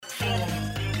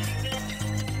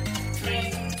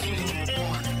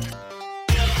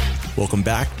Welcome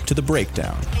back to The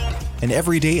Breakdown, an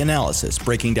everyday analysis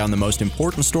breaking down the most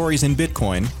important stories in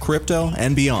Bitcoin, crypto,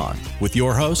 and beyond, with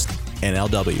your host,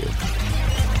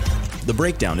 NLW. The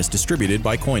Breakdown is distributed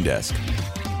by CoinDesk.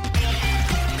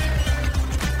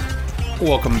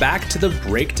 Welcome back to The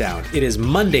Breakdown. It is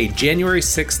Monday, January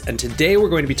 6th, and today we're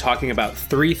going to be talking about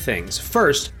three things.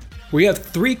 First, we have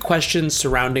three questions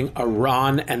surrounding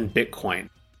Iran and Bitcoin.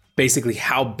 Basically,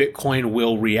 how Bitcoin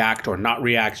will react or not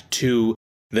react to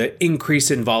the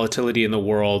increase in volatility in the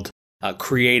world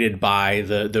created by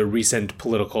the recent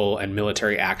political and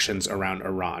military actions around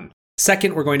Iran.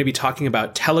 Second, we're going to be talking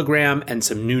about Telegram and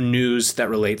some new news that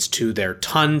relates to their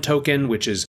TON token, which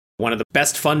is one of the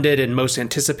best funded and most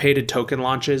anticipated token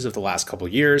launches of the last couple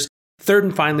of years. Third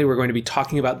and finally, we're going to be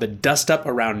talking about the dust up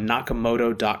around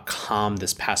Nakamoto.com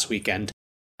this past weekend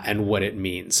and what it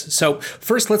means. So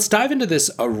first, let's dive into this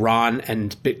Iran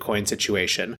and Bitcoin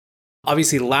situation.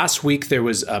 Obviously, last week there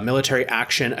was a military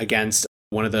action against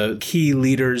one of the key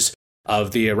leaders of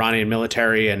the Iranian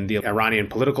military and the Iranian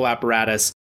political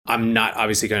apparatus. I'm not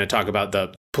obviously going to talk about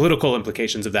the political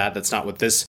implications of that. That's not what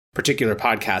this particular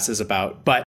podcast is about.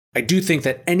 But I do think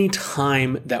that any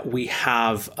time that we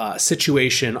have a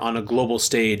situation on a global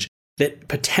stage that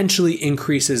potentially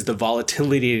increases the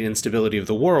volatility and instability of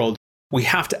the world, we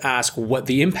have to ask what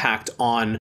the impact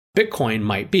on Bitcoin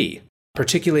might be,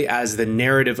 particularly as the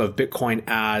narrative of Bitcoin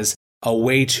as a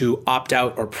way to opt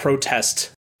out or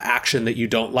protest action that you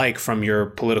don't like from your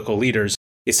political leaders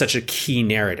is such a key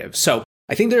narrative. So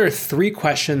I think there are three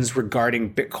questions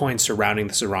regarding Bitcoin surrounding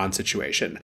this Iran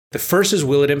situation. The first is,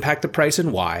 will it impact the price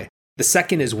and why? The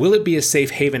second is, will it be a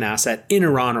safe haven asset in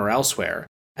Iran or elsewhere?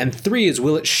 And three is,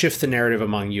 will it shift the narrative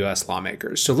among US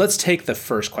lawmakers? So let's take the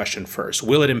first question first.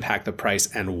 Will it impact the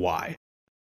price and why?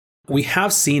 We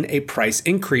have seen a price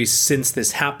increase since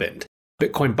this happened.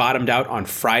 Bitcoin bottomed out on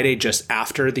Friday just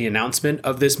after the announcement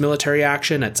of this military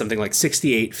action at something like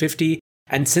 68.50,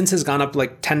 and since has gone up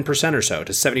like 10% or so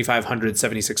to 7,500,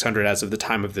 7,600 as of the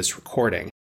time of this recording.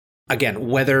 Again,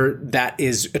 whether that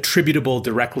is attributable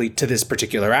directly to this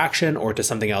particular action or to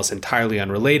something else entirely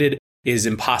unrelated is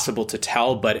impossible to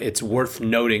tell, but it's worth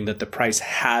noting that the price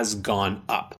has gone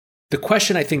up. The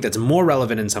question I think that's more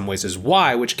relevant in some ways is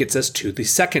why, which gets us to the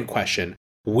second question.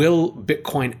 Will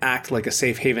Bitcoin act like a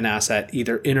safe haven asset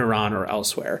either in Iran or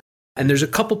elsewhere? And there's a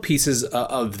couple pieces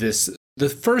of this. The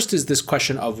first is this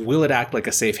question of, will it act like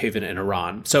a safe haven in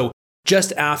Iran? So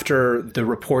just after the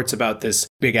reports about this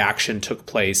big action took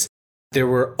place, there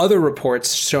were other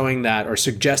reports showing that or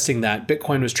suggesting that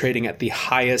Bitcoin was trading at the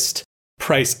highest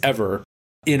price ever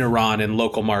in Iran in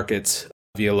local markets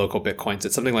via local Bitcoins.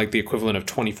 It's something like the equivalent of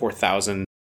 24,000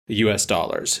 US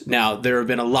dollars. Now, there have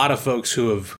been a lot of folks who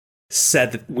have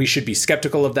said that we should be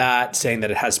skeptical of that, saying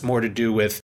that it has more to do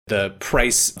with the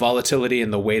price volatility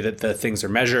and the way that the things are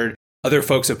measured. Other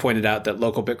folks have pointed out that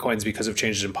local Bitcoins, because of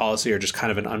changes in policy, are just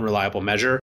kind of an unreliable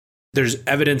measure. There's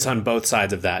evidence on both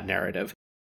sides of that narrative.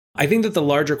 I think that the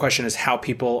larger question is how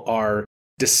people are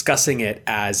discussing it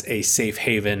as a safe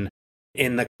haven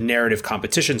in the narrative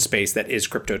competition space that is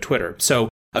crypto Twitter. So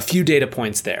a few data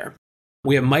points there.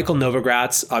 We have Michael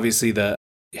Novogratz, obviously the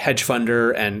hedge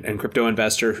funder and crypto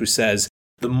investor, who says,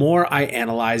 the more I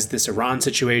analyze this Iran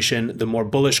situation, the more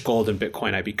bullish gold and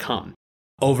Bitcoin I become.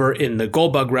 Over in the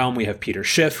gold bug realm, we have Peter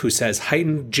Schiff, who says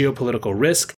heightened geopolitical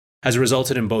risk has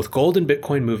resulted in both gold and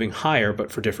Bitcoin moving higher,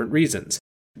 but for different reasons.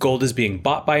 Gold is being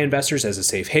bought by investors as a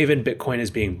safe haven. Bitcoin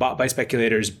is being bought by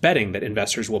speculators betting that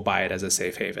investors will buy it as a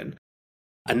safe haven.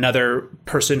 Another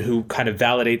person who kind of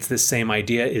validates this same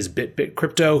idea is BitBit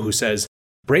Crypto, who says,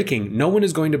 breaking, no one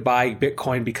is going to buy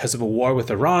Bitcoin because of a war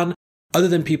with Iran, other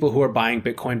than people who are buying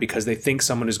Bitcoin because they think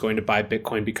someone is going to buy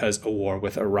Bitcoin because of a war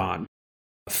with Iran.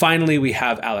 Finally, we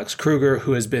have Alex Kruger,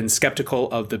 who has been skeptical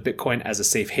of the Bitcoin as a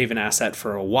safe haven asset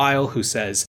for a while, who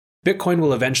says, Bitcoin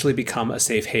will eventually become a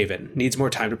safe haven, needs more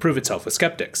time to prove itself with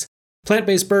skeptics.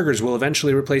 Plant-based burgers will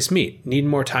eventually replace meat, need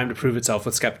more time to prove itself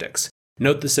with skeptics.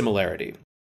 Note the similarity.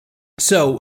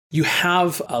 So you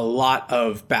have a lot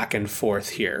of back and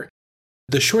forth here.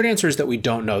 The short answer is that we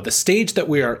don't know. The stage that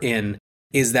we are in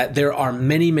is that there are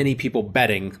many, many people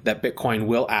betting that Bitcoin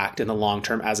will act in the long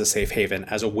term as a safe haven,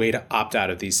 as a way to opt out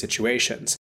of these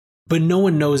situations. But no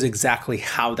one knows exactly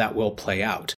how that will play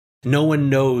out. No one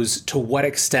knows to what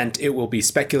extent it will be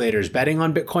speculators betting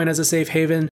on Bitcoin as a safe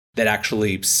haven that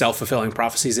actually self-fulfilling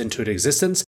prophecies into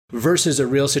existence, versus a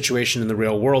real situation in the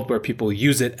real world where people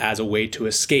use it as a way to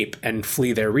escape and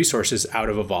flee their resources out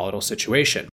of a volatile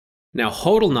situation. Now,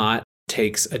 Hodlnaut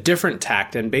takes a different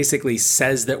tact and basically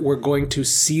says that we're going to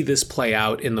see this play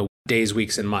out in the days,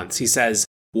 weeks, and months. He says,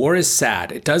 War is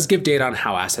sad. It does give data on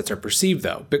how assets are perceived,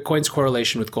 though. Bitcoin's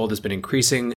correlation with gold has been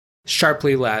increasing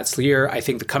sharply last year. I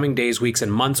think the coming days, weeks,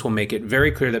 and months will make it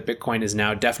very clear that Bitcoin is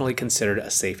now definitely considered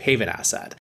a safe haven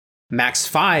asset. Max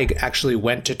Feig actually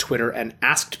went to Twitter and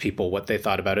asked people what they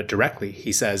thought about it directly.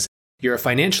 He says, "You're a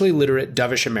financially literate,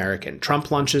 dovish American. Trump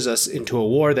launches us into a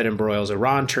war that embroils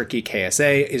Iran, Turkey,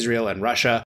 KSA, Israel, and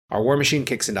Russia. Our war machine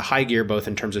kicks into high gear both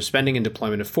in terms of spending and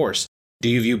deployment of force. Do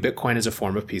you view Bitcoin as a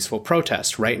form of peaceful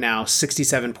protest?" Right now,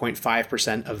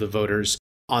 67.5% of the voters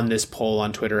on this poll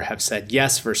on Twitter have said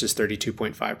yes versus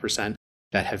 32.5%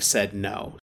 that have said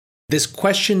no. This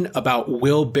question about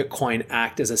will Bitcoin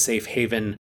act as a safe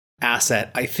haven asset,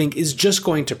 I think, is just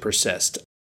going to persist.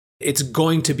 It's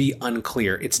going to be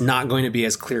unclear. It's not going to be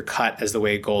as clear cut as the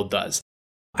way gold does.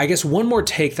 I guess one more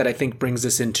take that I think brings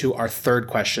us into our third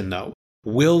question, though.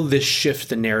 Will this shift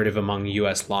the narrative among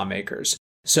US lawmakers?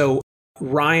 So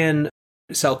Ryan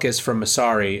Selkis from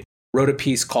Masari wrote a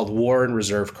piece called War and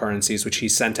Reserve Currencies, which he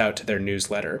sent out to their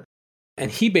newsletter.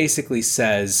 And he basically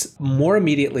says, more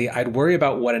immediately, I'd worry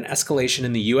about what an escalation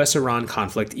in the US-Iran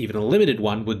conflict, even a limited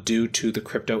one, would do to the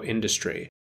crypto industry.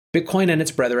 Bitcoin and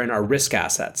its brethren are risk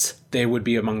assets. They would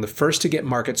be among the first to get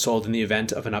market sold in the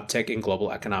event of an uptick in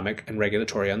global economic and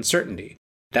regulatory uncertainty.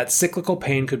 That cyclical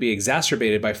pain could be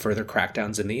exacerbated by further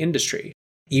crackdowns in the industry.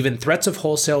 Even threats of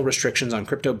wholesale restrictions on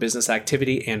crypto business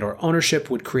activity and/or ownership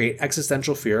would create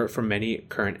existential fear for many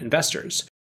current investors.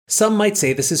 Some might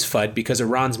say this is FUD because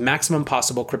Iran's maximum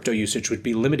possible crypto usage would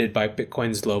be limited by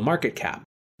Bitcoin's low market cap.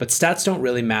 But stats don't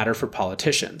really matter for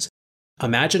politicians.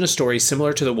 Imagine a story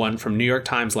similar to the one from New York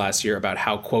Times last year about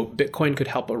how, quote, Bitcoin could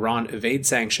help Iran evade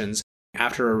sanctions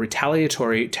after a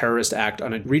retaliatory terrorist act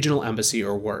on a regional embassy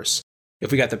or worse.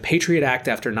 If we got the Patriot Act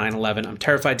after 9/11, I'm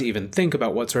terrified to even think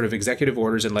about what sort of executive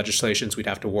orders and legislations we'd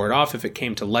have to ward off if it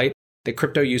came to light that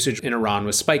crypto usage in Iran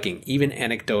was spiking, even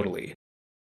anecdotally.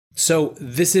 So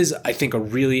this is, I think, a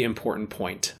really important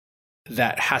point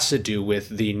that has to do with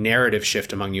the narrative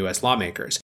shift among US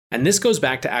lawmakers. And this goes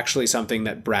back to actually something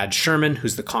that Brad Sherman,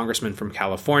 who's the congressman from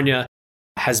California,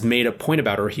 has made a point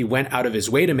about, or he went out of his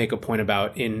way to make a point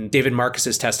about in David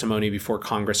Marcus's testimony before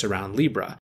Congress around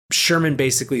Libra. Sherman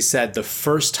basically said the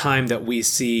first time that we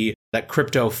see that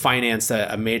crypto financed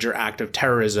a major act of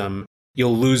terrorism,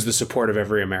 you'll lose the support of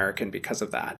every American because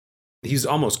of that. He's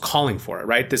almost calling for it,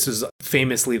 right? This is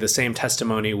famously the same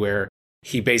testimony where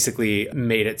he basically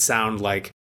made it sound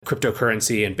like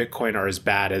cryptocurrency and Bitcoin are as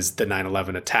bad as the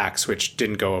 9/11 attacks, which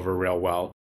didn't go over real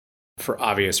well for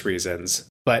obvious reasons.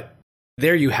 But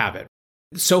there you have it.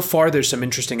 So far, there's some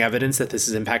interesting evidence that this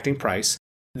is impacting price.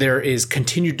 There is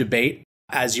continued debate,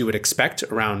 as you would expect,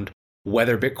 around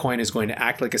whether Bitcoin is going to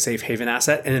act like a safe haven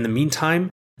asset. And in the meantime,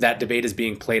 that debate is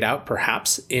being played out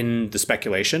perhaps in the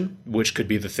speculation, which could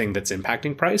be the thing that's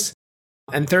impacting price.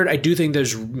 And third, I do think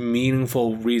there's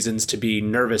meaningful reasons to be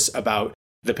nervous about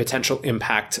the potential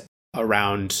impact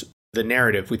around the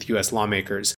narrative with US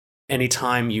lawmakers.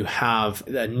 Anytime you have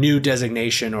a new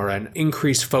designation or an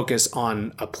increased focus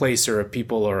on a place or a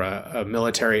people or a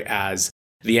military as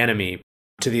the enemy,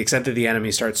 to the extent that the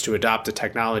enemy starts to adopt a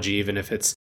technology, even if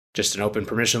it's just an open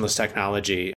permissionless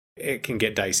technology, it can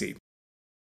get dicey.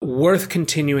 Worth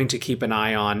continuing to keep an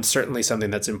eye on, certainly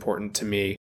something that's important to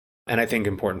me, and I think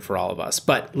important for all of us.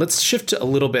 But let's shift a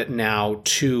little bit now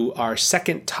to our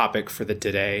second topic for the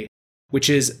today,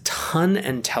 which is Ton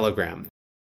and Telegram.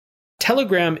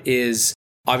 Telegram is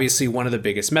obviously one of the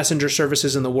biggest messenger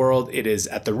services in the world. It is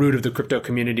at the root of the crypto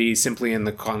community, simply in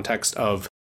the context of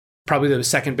probably the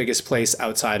second biggest place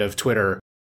outside of Twitter,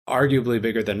 arguably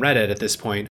bigger than Reddit at this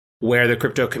point, where the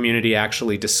crypto community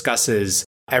actually discusses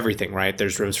everything, right?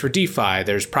 There's rooms for DeFi,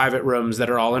 there's private rooms that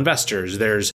are all investors,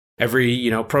 there's every,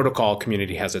 protocol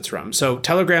community has its room. So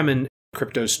Telegram and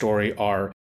crypto story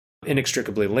are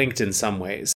inextricably linked in some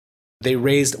ways. They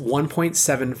raised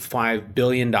 $1.75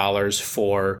 billion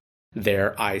for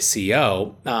their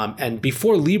ICO. And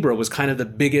before Libra was kind of the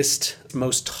biggest,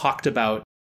 most talked about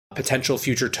potential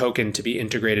future token to be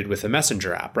integrated with a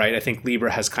messenger app, right? I think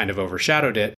Libra has kind of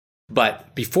overshadowed it.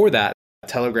 But before that,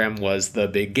 Telegram was the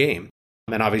big game.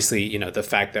 And obviously, the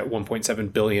fact that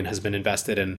 1.7 billion has been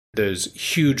invested and those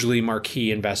hugely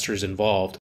marquee investors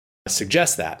involved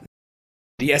suggests that.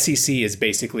 The SEC is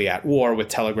basically at war with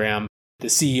Telegram. The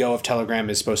CEO of Telegram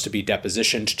is supposed to be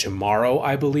depositioned tomorrow,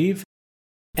 I believe.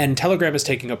 And Telegram is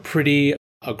taking a pretty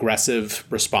aggressive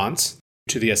response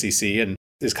to the SEC and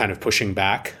is kind of pushing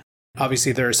back.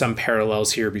 Obviously, there are some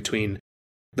parallels here between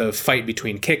the fight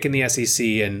between Kik and the SEC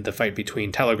and the fight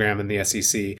between Telegram and the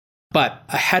SEC. But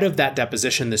ahead of that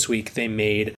deposition this week, they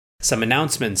made some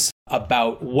announcements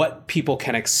about what people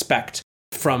can expect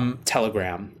from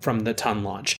Telegram, from the Ton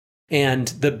launch. And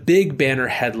the big banner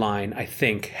headline, I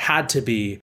think, had to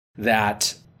be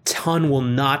that Ton will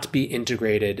not be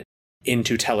integrated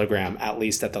into Telegram, at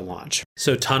least at the launch.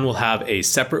 So Ton will have a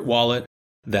separate wallet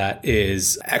that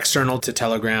is external to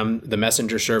Telegram, the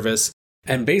messenger service.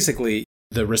 And basically,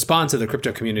 the response of the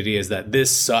crypto community is that this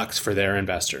sucks for their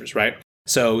investors, right?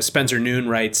 So Spencer Noon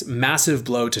writes, massive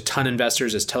blow to Ton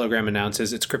investors as Telegram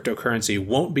announces its cryptocurrency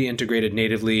won't be integrated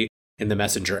natively in the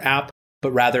Messenger app,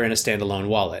 but rather in a standalone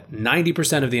wallet.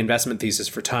 90% of the investment thesis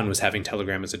for Ton was having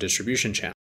Telegram as a distribution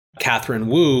channel. Catherine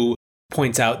Wu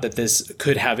points out that this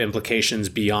could have implications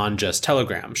beyond just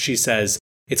Telegram. She says,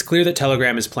 it's clear that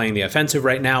Telegram is playing the offensive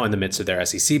right now in the midst of their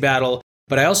SEC battle,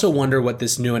 but I also wonder what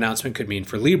this new announcement could mean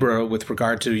for Libra with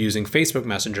regard to using Facebook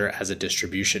Messenger as a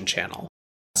distribution channel.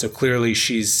 So clearly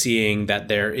she's seeing that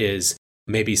there is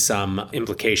maybe some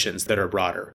implications that are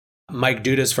broader. Mike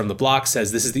Dudas from The Block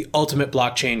says this is the ultimate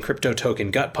blockchain crypto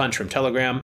token gut punch from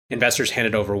Telegram. Investors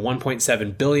handed over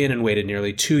 $1.7 billion and waited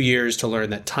nearly 2 years to learn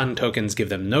that Ton tokens give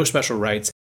them no special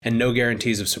rights and no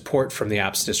guarantees of support from the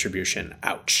app's distribution.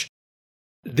 Ouch.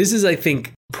 This is, I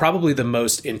think, probably the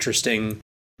most interesting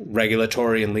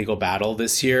regulatory and legal battle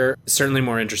this year. Certainly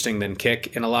more interesting than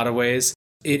Kick in a lot of ways.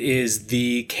 It is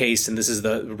the case, and this is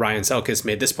Ryan Selkis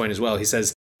made this point as well. He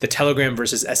says the Telegram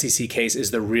versus SEC case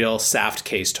is the real SAFT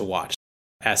case to watch.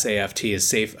 SAFT is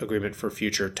Safe Agreement for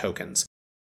Future Tokens.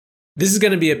 This is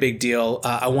going to be a big deal.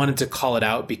 I wanted to call it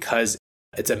out because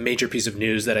it's a major piece of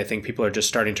news that I think people are just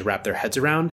starting to wrap their heads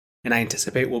around. And I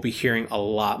anticipate we'll be hearing a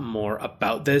lot more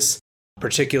about this,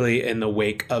 particularly in the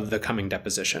wake of the coming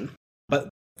deposition. But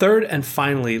third and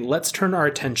finally, let's turn our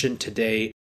attention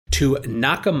today to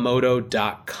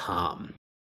Nakamoto.com.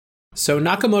 So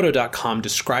Nakamoto.com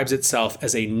describes itself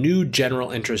as a new general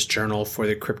interest journal for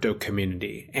the crypto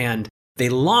community. And they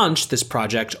launched this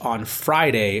project on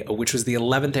Friday, which was the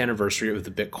 11th anniversary of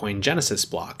the Bitcoin Genesis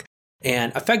block.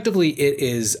 And effectively, it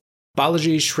is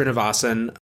Balaji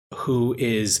Srinivasan, who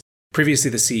is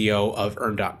previously the CEO of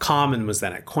Earn.com and was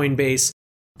then at Coinbase,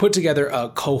 put together a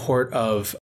cohort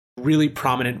of really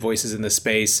prominent voices in the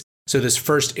space. So this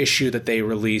first issue that they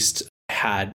released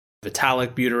had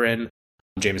Vitalik Buterin,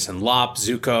 Jameson Lopp,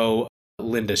 Zuko,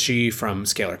 Linda Shi from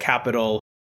Scalar Capital,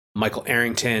 Michael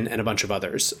Arrington, and a bunch of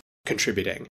others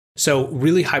contributing. So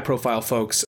really high-profile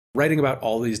folks writing about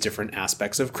all these different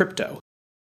aspects of crypto.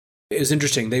 It was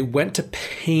interesting. They went to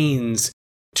pains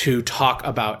to talk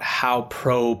about how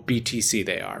pro-BTC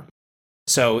they are.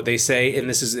 So they say, and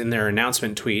this is in their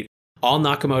announcement tweet, all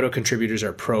Nakamoto contributors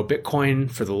are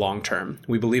pro-Bitcoin for the long term.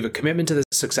 We believe a commitment to the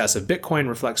success of Bitcoin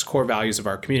reflects core values of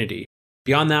our community.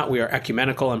 Beyond that, we are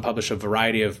ecumenical and publish a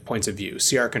variety of points of view.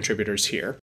 See our contributors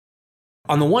here.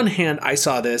 On the one hand, I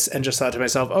saw this and just thought to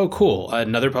myself, oh, cool,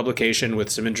 another publication with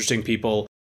some interesting people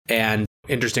and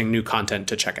interesting new content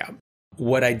to check out.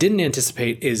 What I didn't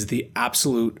anticipate is the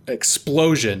absolute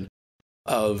explosion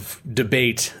of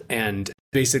debate and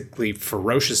basically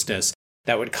ferociousness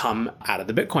that would come out of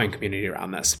the Bitcoin community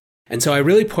around this. And so I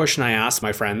really pushed and I asked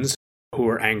my friends who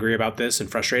were angry about this and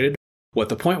frustrated what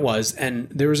the point was. And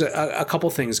there was a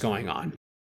couple things going on.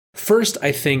 First,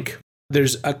 I think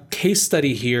there's a case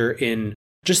study here in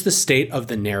just the state of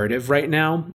the narrative right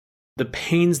now. The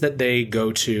pains that they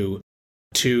go to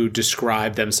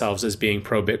describe themselves as being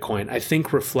pro-Bitcoin, I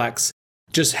think reflects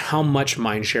just how much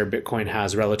mindshare Bitcoin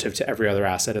has relative to every other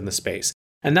asset in the space.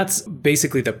 And that's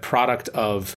basically the product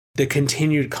of the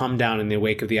continued come down in the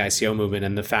wake of the ICO movement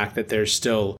and the fact that there's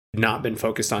still not been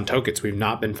focused on tokens. We've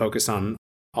not been focused on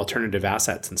alternative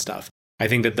assets and stuff. I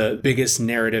think that the biggest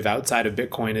narrative outside of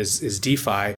Bitcoin is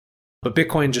DeFi, but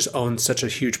Bitcoin just owns such a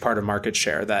huge part of market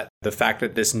share that the fact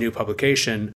that this new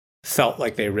publication felt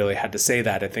like they really had to say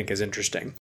that, I think, is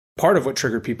interesting. Part of what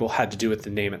triggered people had to do with the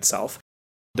name itself.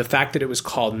 The fact that it was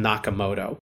called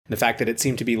Nakamoto, the fact that it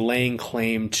seemed to be laying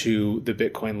claim to the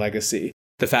Bitcoin legacy,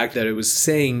 the fact that it was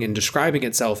saying and describing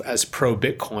itself as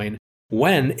pro-Bitcoin,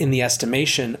 when, in the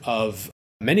estimation of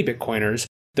many Bitcoiners,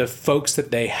 the folks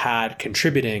that they had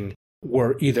contributing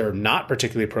were either not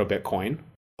particularly pro-Bitcoin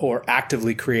or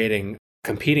actively creating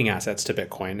competing assets to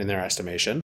Bitcoin in their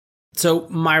estimation. So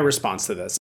my response to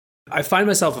this, I find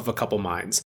myself of a couple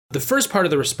minds. The first part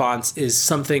of the response is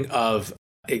something of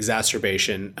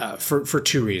exacerbation for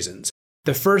two reasons.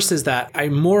 The first is that I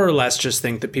more or less just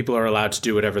think that people are allowed to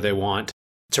do whatever they want,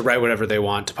 to write whatever they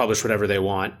want, to publish whatever they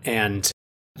want, and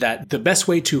that the best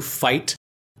way to fight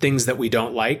things that we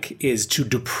don't like is to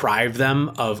deprive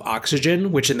them of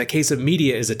oxygen, which in the case of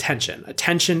media is attention.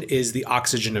 Attention is the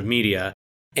oxygen of media.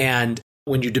 And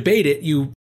when you debate it,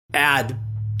 you add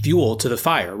fuel to the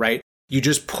fire, right? You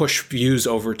just push views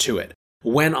over to it.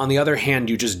 When, on the other hand,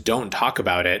 you just don't talk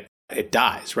about it, it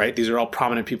dies, right? These are all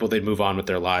prominent people. They'd move on with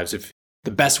their lives. If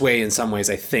the best way, in some ways,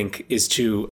 I think, is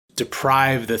to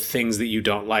deprive the things that you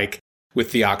don't like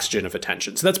with the oxygen of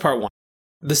attention. So that's part one.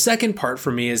 The second part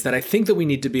for me is that I think that we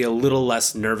need to be a little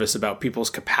less nervous about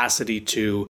people's capacity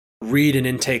to read and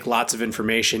intake lots of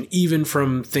information, even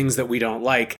from things that we don't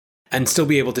like, and still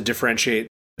be able to differentiate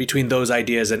between those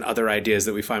ideas and other ideas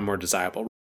that we find more desirable.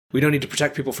 We don't need to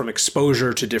protect people from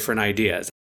exposure to different ideas.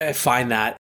 I find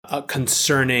that a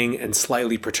concerning and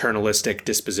slightly paternalistic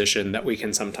disposition that we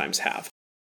can sometimes have.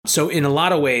 So in a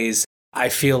lot of ways, I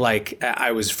feel like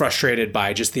I was frustrated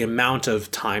by just the amount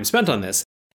of time spent on this.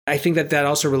 I think that that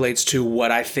also relates to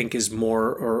what I think is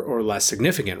more or less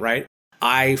significant, right?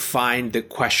 I find the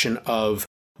question of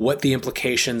what the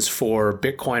implications for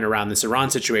Bitcoin around this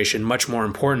Iran situation much more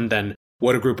important than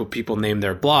what a group of people name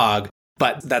their blog,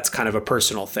 but that's kind of a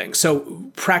personal thing.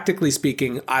 So practically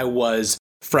speaking, I was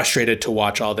frustrated to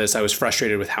watch all this. I was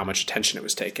frustrated with how much attention it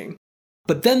was taking.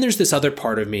 But then there's this other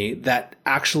part of me that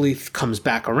actually comes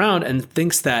back around and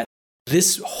thinks that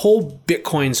this whole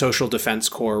Bitcoin social defense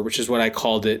corps, which is what I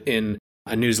called it in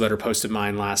a newsletter post of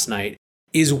mine last night,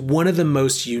 is one of the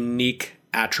most unique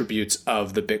attributes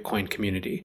of the Bitcoin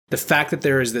community. The fact that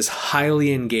there is this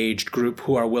highly engaged group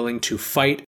who are willing to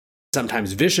fight,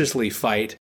 sometimes viciously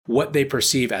fight, what they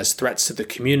perceive as threats to the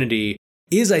community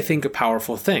is, I think, a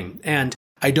powerful thing. And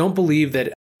I don't believe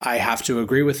that I have to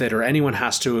agree with it or anyone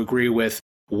has to agree with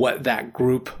what that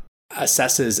group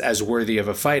assesses as worthy of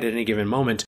a fight at any given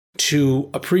moment to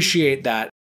appreciate that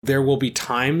there will be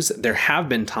times, there have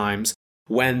been times,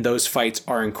 when those fights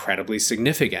are incredibly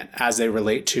significant as they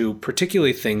relate to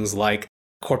particularly things like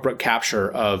corporate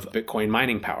capture of Bitcoin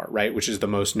mining power, right? Which is the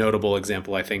most notable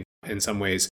example, I think, in some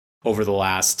ways, over the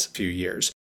last few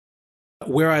years.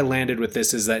 Where I landed with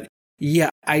this is that, yeah,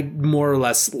 I more or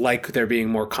less like there being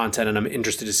more content and I'm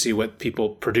interested to see what people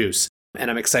produce. And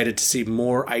I'm excited to see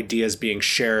more ideas being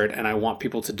shared and I want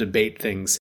people to debate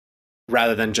things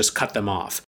rather than just cut them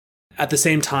off. At the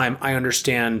same time, I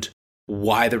understand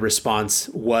why the response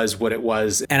was what it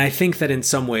was. And I think that in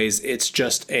some ways, it's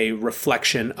just a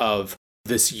reflection of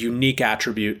this unique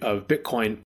attribute of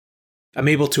Bitcoin. I'm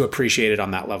able to appreciate it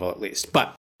on that level, at least.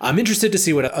 But I'm interested to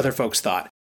see what other folks thought.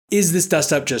 Is this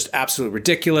dust up just absolutely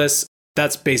ridiculous?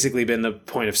 That's basically been the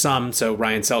point of some. So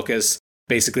Ryan Selkis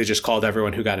basically just called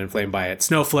everyone who got inflamed by it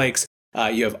snowflakes.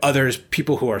 You have others,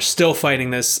 people who are still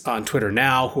fighting this on Twitter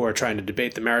now, who are trying to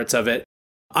debate the merits of it.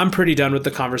 I'm pretty done with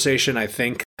the conversation, I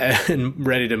think, and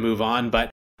ready to move on.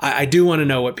 But I do want to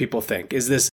know what people think. Is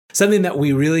this something that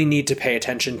we really need to pay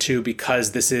attention to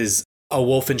because this is a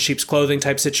wolf in sheep's clothing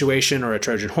type situation or a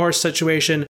Trojan horse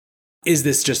situation? Is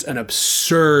this just an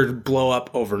absurd blow up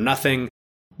over nothing?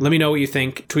 Let me know what you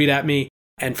think. Tweet at me.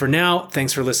 And for now,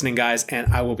 thanks for listening, guys,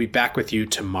 and I will be back with you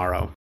tomorrow.